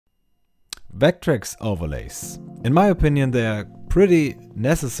Vectrex Overlays. In my opinion, they are pretty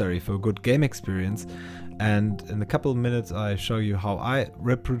necessary for a good game experience, and in a couple of minutes I show you how I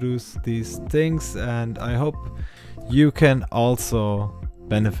reproduce these things, and I hope you can also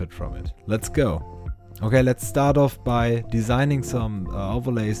benefit from it. Let's go. Okay, let's start off by designing some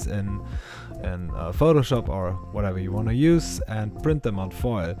overlays in Photoshop or whatever you want to use, and print them on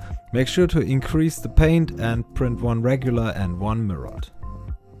foil. Make sure to increase the paint and print one regular and one mirrored.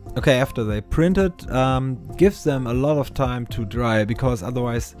 Okay, after they printed, gives them a lot of time to dry, because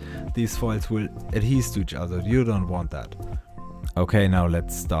otherwise these foils will adhere to each other. You don't want that. Okay, now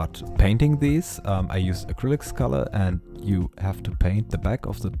let's start painting these. I use acrylics color, and you have to paint the back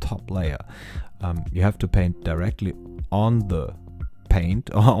of the top layer. You have to paint directly on the paint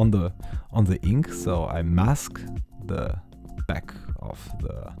or on the ink, so I mask the back of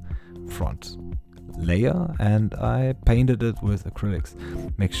the front layer and I painted it with acrylics.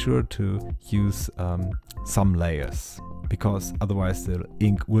 Make sure to use some layers, because otherwise the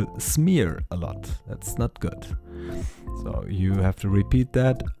ink will smear a lot. That's not good. So you have to repeat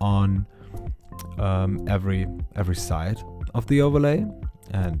that on every side of the overlay,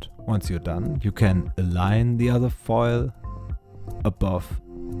 and once you're done you can align the other foil above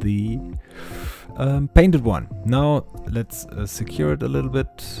the painted one. Now let's secure it a little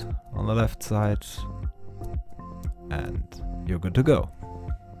bit on the left side and you're good to go.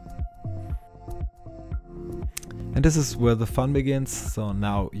 And this is where the fun begins. So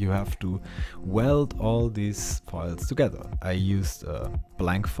now you have to weld all these foils together. I used a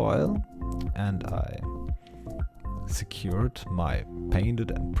blank foil and I secured my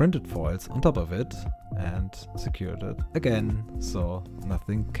painted and printed foils on top of it and secured it again so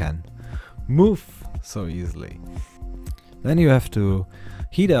nothing can move so easily. Then you have to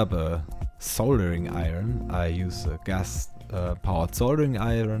heat up a soldering iron. I use a gas powered soldering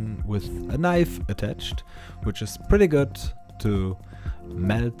iron with a knife attached, which is pretty good to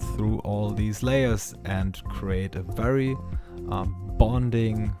melt through all these layers and create a very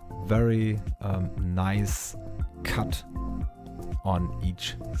bonding, very nice cut on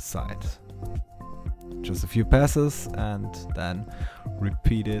each side. Just a few passes and then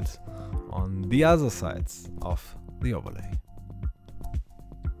repeat it on the other sides of the overlay.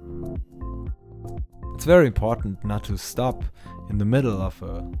 It's very important not to stop in the middle of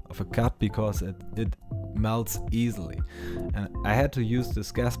a cut, because it melts easily. And I had to use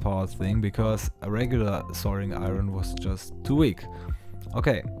this gas powered thing because a regular soldering iron was just too weak.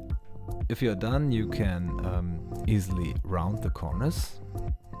 Okay, if you're done you can easily round the corners.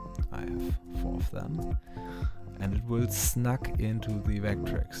 I have 4 of them, and it will snug into the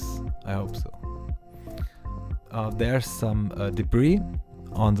Vectrex. I hope so. There's some debris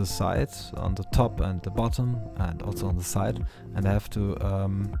on the side, on the top and the bottom, and also on the side, and I have to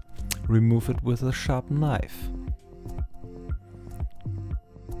remove it with a sharp knife.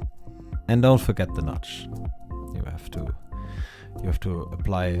 And don't forget the notch. You have to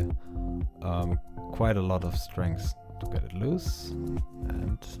apply quite a lot of strength to get it loose,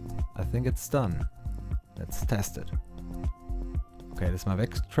 and I think it's done. Let's test it. Okay, this is my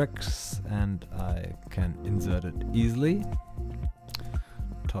Vectrex and I can insert it easily.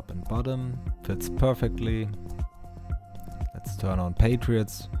 Top and bottom fits perfectly. Let's turn on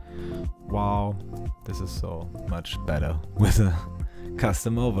Patriots. Wow, this is so much better with a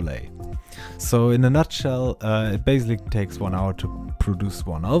custom overlay. So in a nutshell, it basically takes 1 hour to produce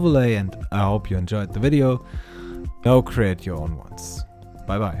one overlay, and I hope you enjoyed the video. Now create your own ones.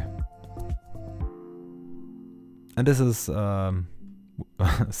 Bye bye. And this is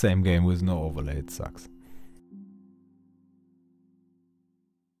same game with no overlay, it sucks.